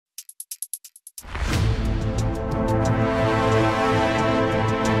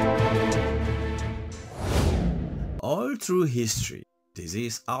All through history,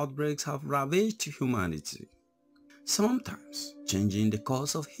 disease outbreaks have ravaged humanity, sometimes changing the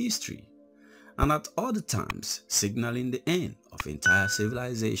course of history, and at other times signaling the end of entire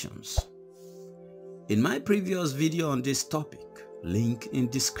civilizations. In my previous video on this topic, link in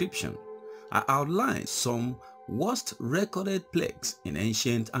description, I outlined some worst recorded plagues in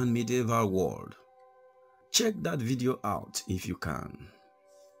ancient and medieval world. Check that video out if you can.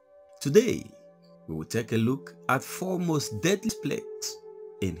 Today, we will take a look at 4 most deadly plagues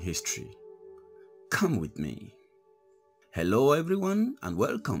in history. Come with me. Hello everyone and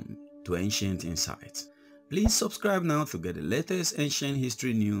welcome to Ancient Insights. Please subscribe now to get the latest ancient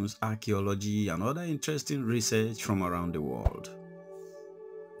history news, archaeology and other interesting research from around the world.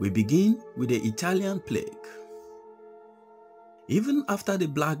 We begin with the Italian plague. Even after the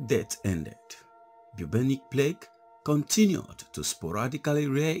Black Death ended, bubonic plague continued to sporadically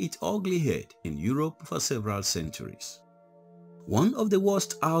rear its ugly head in Europe for several centuries. One of the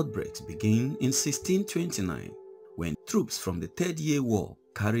worst outbreaks began in 1629 when troops from the Third Year War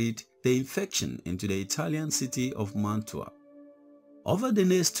carried the infection into the Italian city of Mantua. Over the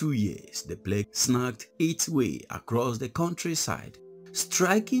next 2 years, the plague snagged its way across the countryside,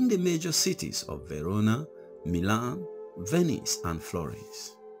 striking the major cities of Verona, Milan, Venice and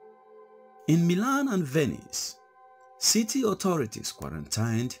Florence. In Milan and Venice, city authorities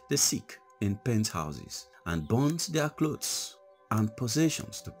quarantined the sick in penthouses and burnt their clothes and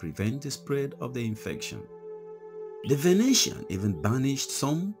possessions to prevent the spread of the infection. The Venetians even banished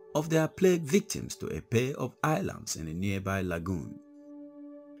some of their plague victims to a pair of islands in a nearby lagoon.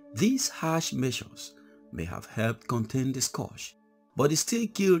 These harsh measures may have helped contain the scourge, but it still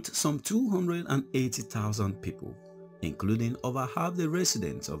killed some 280,000 people, including over half the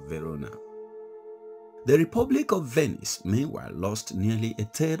residents of Verona. The Republic of Venice, meanwhile, lost nearly a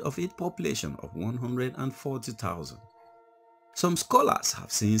third of its population of 140,000. Some scholars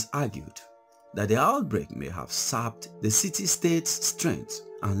have since argued that the outbreak may have sapped the city-state's strength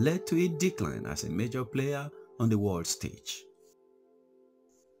and led to its decline as a major player on the world stage.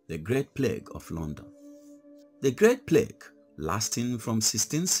 The Great Plague of London. The Great Plague, lasting from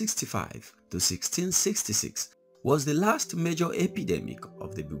 1665 to 1666, was the last major epidemic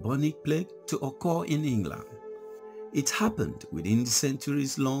of the bubonic plague to occur in England. It happened within the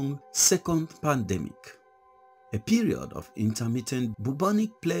centuries-long Second Pandemic, a period of intermittent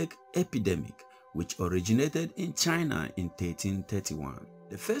bubonic plague epidemic which originated in China in 1331.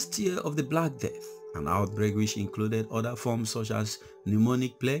 The first year of the Black Death, an outbreak which included other forms such as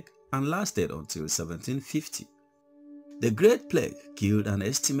pneumonic plague and lasted until 1750. The Great Plague killed an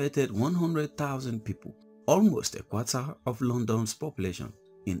estimated 100,000 people, almost a quarter of London's population,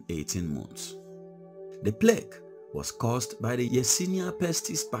 in 18 months. The plague was caused by the Yersinia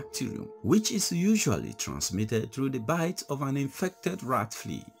pestis bacterium, which is usually transmitted through the bite of an infected rat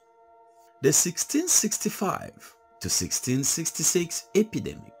flea. The 1665 to 1666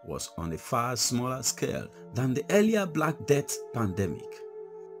 epidemic was on a far smaller scale than the earlier Black Death pandemic.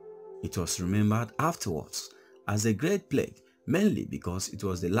 It was remembered afterwards as the Great Plague, mainly because it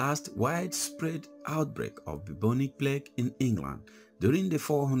was the last widespread outbreak of bubonic plague in England during the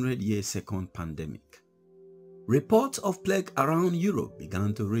 400-year Second Pandemic. Reports of plague around Europe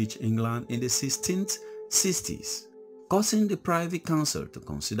began to reach England in the 1660s, causing the Privy Council to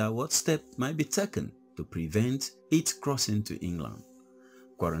consider what steps might be taken to prevent its crossing to England.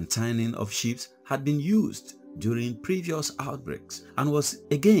 Quarantining of ships had been used during previous outbreaks and was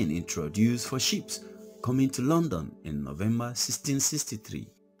again introduced for ships coming to London in November 1663,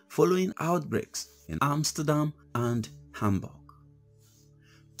 following outbreaks in Amsterdam and Hamburg.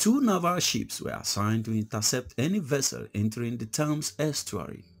 2 naval ships were assigned to intercept any vessel entering the Thames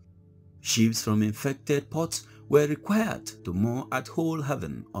estuary. Ships from infected ports were required to moor at Hole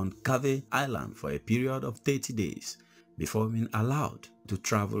Haven on Cave Island for a period of 30 days before being allowed to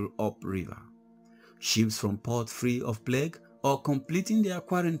travel upriver. Ships from ports free of plague or completing their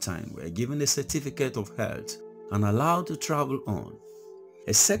quarantine were given a certificate of health and allowed to travel on.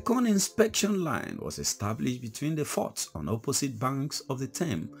 A second inspection line was established between the forts on opposite banks of the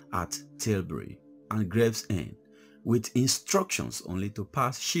Thames at Tilbury and Gravesend, with instructions only to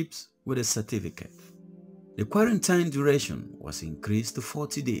pass ships with a certificate. The quarantine duration was increased to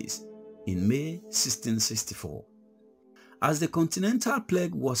 40 days in May 1664. As the continental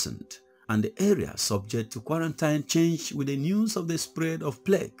plague worsened, and the area subject to quarantine changed with the news of the spread of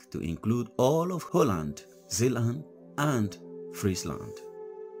plague to include all of Holland, Zeeland and Friesland.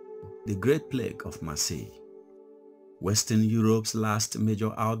 The Great Plague of Marseille. Western Europe's last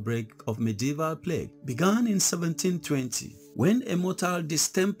major outbreak of medieval plague began in 1720 when a mortal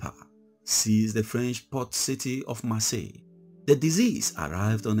distemper seized the French port city of Marseille. The disease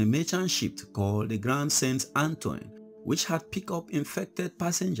arrived on a merchant ship called the Grand Saint Antoine, which had picked up infected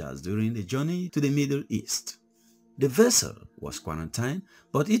passengers during the journey to the Middle East. The vessel was quarantined,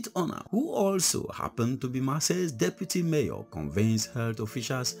 but its owner, who also happened to be Marseille's deputy mayor, convinced health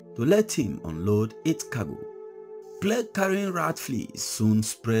officials to let him unload its cargo. Plague-carrying rat fleas soon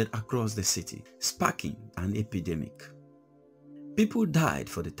spread across the city, sparking an epidemic. People died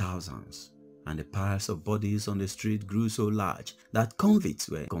for the thousands, and the piles of bodies on the street grew so large that convicts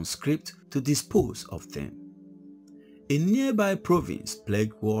were conscripted to dispose of them. In nearby province,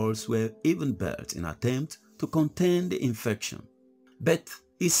 plague walls were even built in attempt to contain the infection, but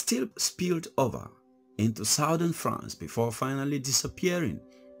it still spilled over into southern France before finally disappearing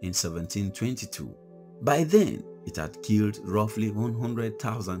in 1722. By then, it had killed roughly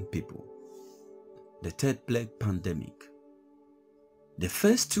 100,000 people. The third plague pandemic. The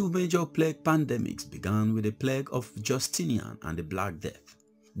first two major plague pandemics began with the plague of Justinian and the Black Death.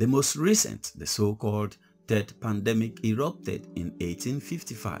 The most recent, the so-called third pandemic, erupted in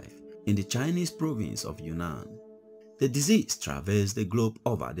 1855 in the Chinese province of Yunnan. The disease traversed the globe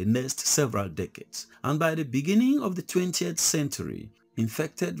over the next several decades, and by the beginning of the 20th century,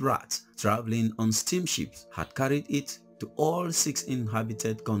 infected rats traveling on steamships had carried it to all 6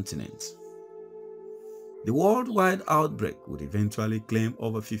 inhabited continents. The worldwide outbreak would eventually claim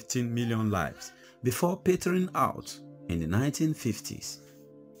over 15 million lives before petering out in the 1950s.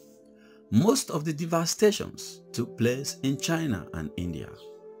 Most of the devastations took place in China and India,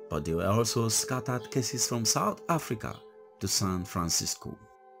 but there were also scattered cases from South Africa to San Francisco.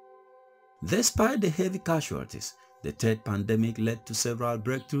 Despite the heavy casualties, the third pandemic led to several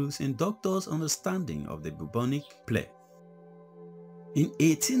breakthroughs in doctors' understanding of the bubonic plague. In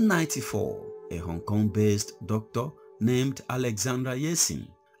 1894, a Hong Kong-based doctor named Alexander Yersin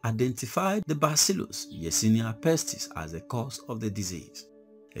identified the Bacillus Yersinia pestis as the cause of the disease.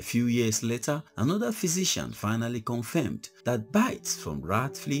 A few years later, another physician finally confirmed that bites from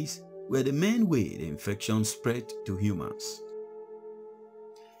rat fleas were the main way the infection spread to humans.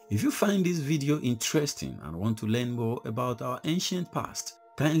 If you find this video interesting and want to learn more about our ancient past,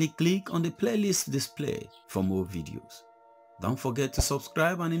 kindly click on the playlist display for more videos. Don't forget to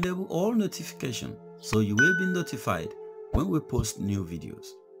subscribe and enable all notifications so you will be notified when we post new videos.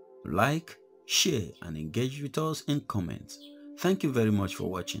 Like, share and engage with us in comments. Thank you very much for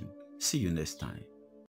watching. See you next time.